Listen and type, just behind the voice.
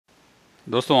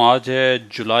दोस्तों आज है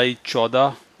जुलाई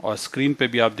 14 और स्क्रीन पे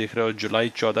भी आप देख रहे हो जुलाई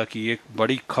 14 की एक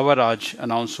बड़ी खबर आज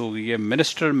अनाउंस हो गई है।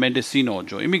 मिनिस्टर मेंडिसिनो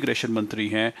जो इमिग्रेशन मंत्री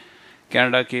हैं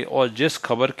कनाडा के, और जिस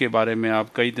खबर के बारे में आप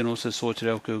कई दिनों से सोच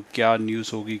रहे हो कि क्या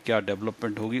न्यूज़ होगी, क्या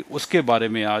डेवलपमेंट होगी, उसके बारे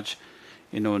में आज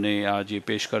इन्होंने आज ये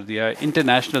पेश कर दिया है।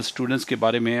 इंटरनेशनल स्टूडेंट्स के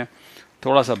बारे में है,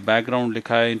 थोड़ा सा बैकग्राउंड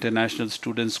लिखा है, इंटरनेशनल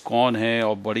स्टूडेंट्स कौन है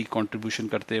और बड़ी कंट्रीब्यूशन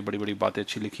करते हैं, बड़ी बड़ी बातें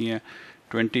अच्छी लिखी हैं।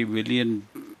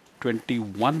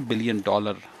 21 बिलियन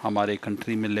डॉलर हमारे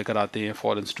कंट्री में लेकर आते हैं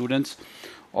फॉरेन स्टूडेंट्स,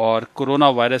 और कोरोना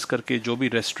वायरस करके जो भी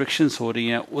रेस्ट्रिक्शंस हो रही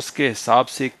हैं उसके हिसाब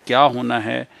से क्या होना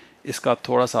है इसका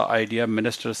थोड़ा सा आइडिया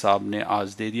मिनिस्टर साहब ने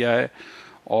आज दे दिया है।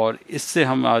 और इससे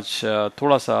हम आज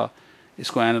थोड़ा सा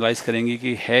इसको एनालाइज करेंगे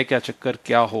कि है क्या चक्कर,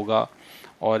 क्या होगा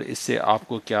और इससे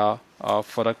आपको क्या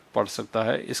फ़र्क पड़ सकता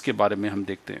है, इसके बारे में हम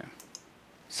देखते हैं।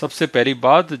 सबसे पहली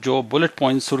बात जो बुलेट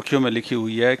पॉइंट सुर्खियों में लिखी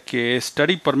हुई है कि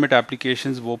स्टडी परमिट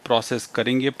एप्लीकेशंस वो प्रोसेस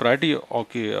करेंगे, प्रायोरिटी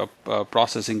की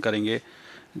प्रोसेसिंग करेंगे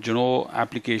जो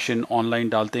एप्लीकेशन ऑनलाइन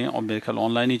डालते हैं, और मेरे ख्याल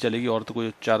ऑनलाइन ही चलेगी और तो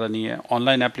कोई चारा नहीं है।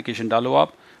 ऑनलाइन एप्लीकेशन डालो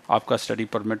आपका स्टडी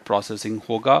परमिट प्रोसेसिंग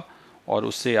होगा और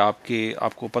उससे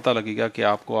आपको पता लगेगा कि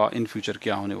आपको इन फ्यूचर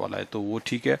क्या होने वाला है, तो वो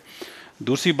ठीक है।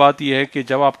 दूसरी बात यह है कि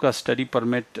जब आपका स्टडी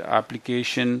परमिट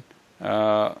एप्लीकेशन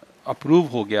अप्रूव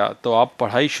हो गया तो आप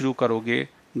पढ़ाई शुरू करोगे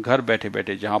घर बैठे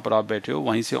बैठे, जहाँ पर आप बैठे हो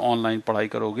वहीं से ऑनलाइन पढ़ाई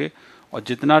करोगे, और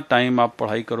जितना टाइम आप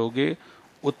पढ़ाई करोगे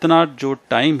उतना जो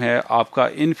टाइम है आपका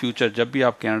इन फ्यूचर जब भी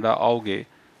आप कनाडा आओगे,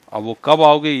 अब वो कब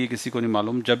आओगे ये किसी को नहीं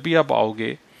मालूम, जब भी आप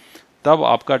आओगे तब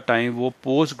आपका टाइम वो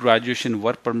पोस्ट ग्रेजुएशन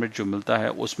वर्क परमिट जो मिलता है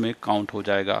उसमें काउंट हो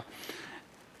जाएगा।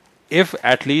 If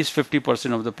at least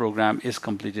 50% of the programme is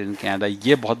completed in Canada.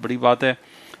 ये बहुत बड़ी बात है।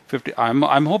 50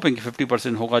 आई एम होपिंग कि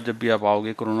 50% होगा जब भी आप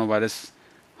आओगे। कोरोना वायरस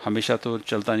हमेशा तो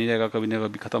चलता नहीं रहेगा, कभी ना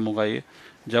कभी ख़त्म होगा ये।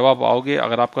 जब आप आओगे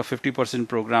अगर आपका 50%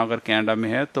 प्रोग्राम अगर कनाडा में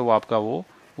है तो आपका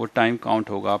वो टाइम काउंट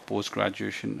होगा पोस्ट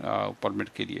ग्रेजुएशन परमिट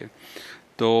के लिए।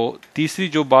 तो तीसरी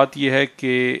जो बात यह है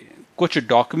कि कुछ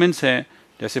डॉक्यूमेंट्स हैं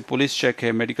जैसे पुलिस चेक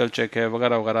है, मेडिकल चेक है,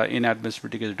 वगैरह वगैरह, इन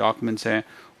एडमिसिबिलिटी के डॉक्यूमेंट्स हैं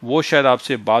वो शायद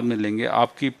आपसे बाद में लेंगे।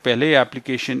 आपकी पहले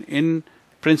एप्लीकेशन इन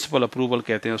प्रिंसिपल अप्रूवल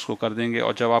कहते हैं उसको कर देंगे,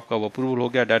 और जब आपका वो अप्रूवल हो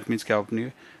गया डैट मीन्स कि आप अपनी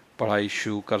पढ़ाई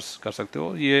शुरू कर सकते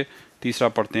हो। ये तीसरा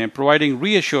पढ़ते हैं, providing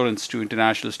reassurance to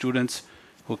international students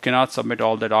who cannot submit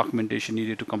all the documentation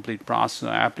needed to complete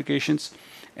applications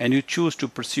and you choose to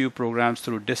pursue programs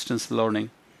through distance learning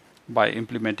by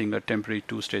implementing a temporary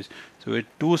two-stage. So ये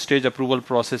two-stage approval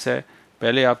process है।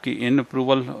 पहले आपकी इन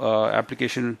approval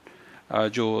application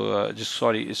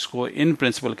इसको in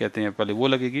principle कहते हैं, पहले वो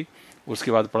लगेगी,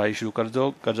 उसके बाद पढ़ाई शुरू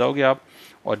कर जाओगे आप।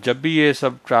 और जब भी ये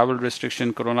सब ट्रैवल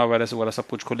रिस्ट्रिक्शन, कोरोना वायरस वगैरह सब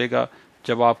कुछ खुलेगा,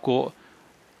 जब आपको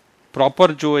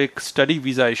प्रॉपर जो एक स्टडी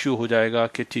वीज़ा इशू हो जाएगा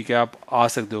कि ठीक है आप आ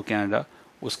सकते हो कनाडा,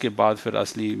 उसके बाद फिर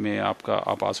असली में आप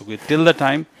आ सकोगे। टिल द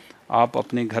टाइम आप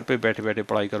अपने घर पे बैठे बैठे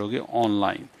पढ़ाई करोगे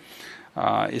ऑनलाइन।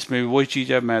 इसमें भी वही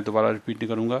चीज़ है, मैं दोबारा रिपीट नहीं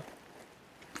करूँगा।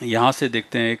 यहाँ से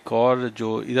देखते हैं एक और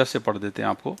जो इधर से पढ़ देते हैं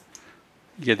आपको।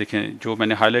 ये देखें जो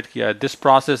मैंने हाईलाइट किया है, this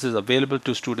process is available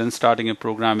to students starting A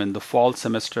programme in the fall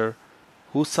semester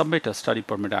who submit a study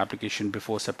permit application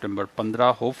before September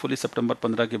 15। Hopefully सितंबर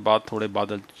 15 के बाद थोड़े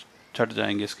बादल छट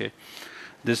जाएंगे इसके।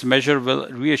 This major will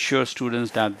reassure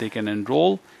students that they can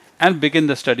enrol and begin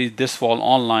the studies this fall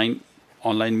online.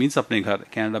 Online means अपने घर,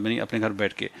 Canada में नहीं, अपने घर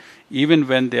बैठ के, even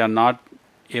when they are not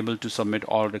able to submit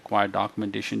all required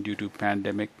documentation due to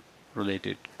pandemic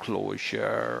related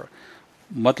closure।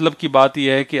 मतलब की बात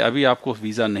यह है कि अभी आपको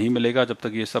वीज़ा नहीं मिलेगा जब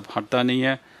तक ये सब हटता नहीं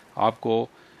है। आपको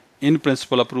इन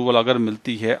प्रिंसिपल अप्रूवल अगर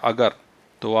मिलती है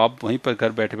तो आप वहीं पर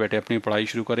घर बैठे बैठे अपनी पढ़ाई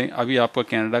शुरू करें। अभी आपका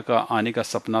कनाडा का आने का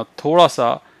सपना थोड़ा सा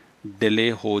डिले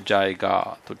हो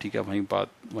जाएगा, तो ठीक है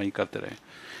वहीं करते रहें,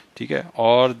 ठीक है।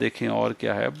 और देखें और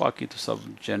क्या है, बाकी तो सब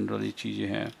जनरली चीज़ें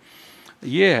हैं।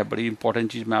 ये है बड़ी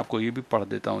इंपॉर्टेंट चीज़, मैं आपको ये भी पढ़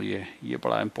देता हूँ। ये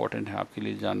बड़ा इंपॉर्टेंट है आपके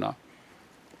लिए जानना।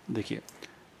 देखिए,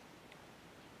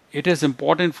 it is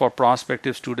important for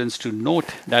prospective students to note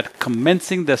that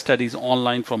commencing the studies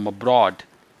online from abroad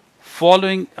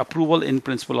following approval in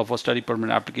principle of a study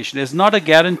permit application is not a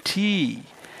guarantee।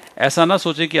 ऐसा ना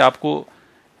सोचें कि आपको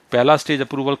पहला स्टेज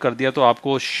अप्रूवल कर दिया तो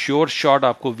आपको श्योर शॉट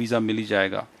आपको वीज़ा मिल ही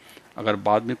जाएगा। अगर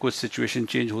बाद में कुछ सिचुएशन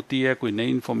चेंज होती है, कोई नई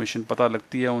इन्फॉर्मेशन पता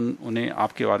लगती है उन्हें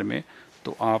आपके बारे में,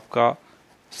 तो आपका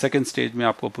सेकेंड स्टेज में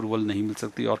आपको अप्रूवल नहीं मिल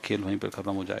सकती और खेल वहीं पर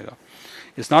ख़त्म हो जाएगा।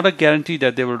 It's not a guarantee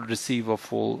that they will receive a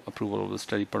full approval of the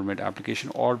study permit application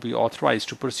or be authorized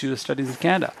to pursue the studies in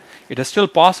Canada. It is still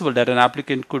possible that an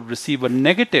applicant could receive a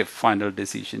negative final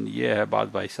decision। ये है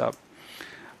बात भाई साहब,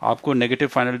 आपको negative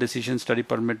final decision study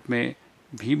permit में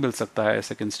भी मिल सकता है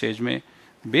सेकेंड स्टेज में,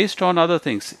 based on other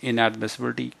things,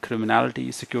 inadmissibility, criminality,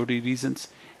 security reasons,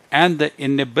 and the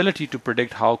inability to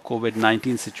predict how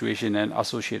COVID-19 situation and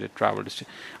associated travel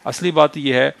restrictions। असली बात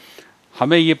यह है,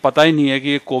 हमें ये पता ही नहीं है कि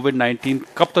ये कोविड-19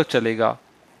 कब तक चलेगा,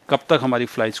 कब तक हमारी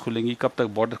फ्लाइट्स खुलेंगी, कब तक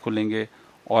बॉर्डर खुलेंगे।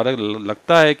 और अगर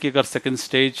लगता है कि अगर सेकंड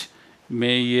स्टेज में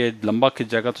ये लंबा खिंच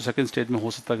जाएगा तो सेकंड स्टेज में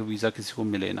हो सकता है कि वीज़ा किसी को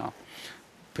मिले ना।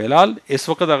 फिलहाल इस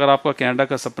वक्त अगर आपका कनाडा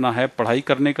का सपना है पढ़ाई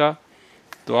करने का,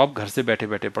 तो आप घर से बैठे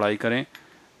बैठे पढ़ाई करें।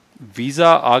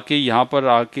 वीज़ा आके यहाँ पर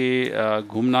आके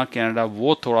घूमना कनाडा,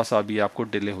 वो थोड़ा सा अभी आपको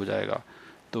डिले हो जाएगा।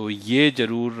 तो ये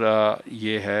ज़रूर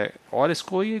ये है। और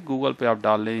इसको ये गूगल पे आप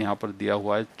डाल लें, यहाँ पर दिया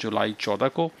हुआ है जुलाई 14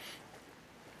 को,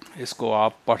 इसको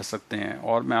आप पढ़ सकते हैं।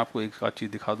 और मैं आपको एक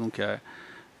चीज़ दिखा दूँ क्या है,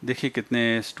 देखिए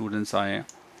कितने स्टूडेंट्स आए हैं।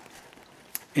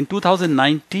 इन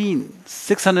 2019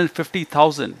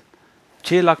 650,000,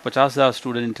 6,50,000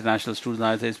 स्टूडेंट, इंटरनेशनल स्टूडेंट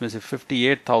आए थे। इसमें से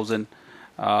 58,000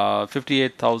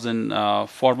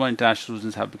 farmer international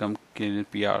students have become Canadian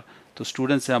PR. तो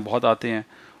स्टूडेंट्स यहाँ बहुत आते हैं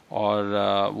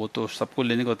और वो तो सबको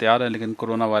लेने को तैयार है, लेकिन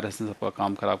कोरोना वायरस ने सबका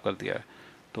काम ख़राब कर दिया है।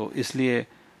 तो इसलिए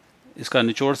इसका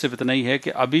निचोड़ सिर्फ इतना ही है कि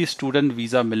अभी स्टूडेंट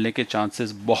वीज़ा मिलने के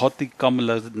चांसेस बहुत ही कम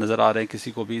नज़र आ रहे हैं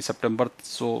किसी को भी। सितंबर,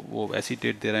 वो ऐसी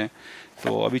डेट दे रहे हैं,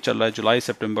 तो अभी चल रहा है जुलाई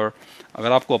सितंबर।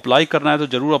 अगर आपको अप्लाई करना है तो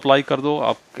ज़रूर अप्लाई कर दो।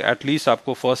 आप एटलीस्ट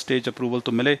आपको फर्स्ट स्टेज अप्रूवल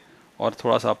तो मिले, और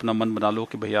थोड़ा सा अपना मन बना लो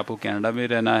कि भई आपको कनाडा में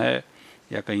रहना है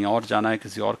या कहीं और जाना है,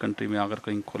 किसी और कंट्री में अगर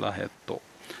कहीं खुला है तो।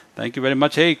 Thank you very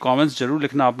much. है कमेंट्स ज़रूर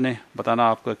लिखना, आपने बताना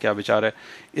आपका क्या विचार है।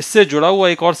 इससे जुड़ा हुआ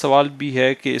एक और सवाल भी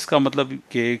है कि इसका मतलब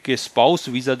कि स्पाउस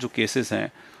वीज़ा जो केसेस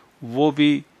हैं वो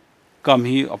भी कम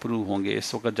ही अप्रूव होंगे।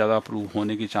 इस वक्त ज़्यादा अप्रूव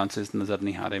होने की चांसेस नज़र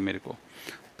नहीं आ रहे मेरे को।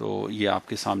 तो ये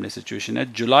आपके सामने सिचुएशन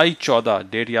है। जुलाई 14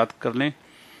 डेट याद कर लें।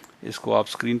 इसको आप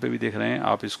स्क्रीन पे भी देख रहे हैं,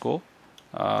 आप इसको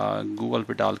गूगल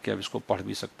पे डाल के आप इसको पढ़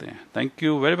भी सकते हैं। Thank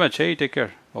you very much. है टेक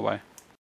केयर, बाय बाय।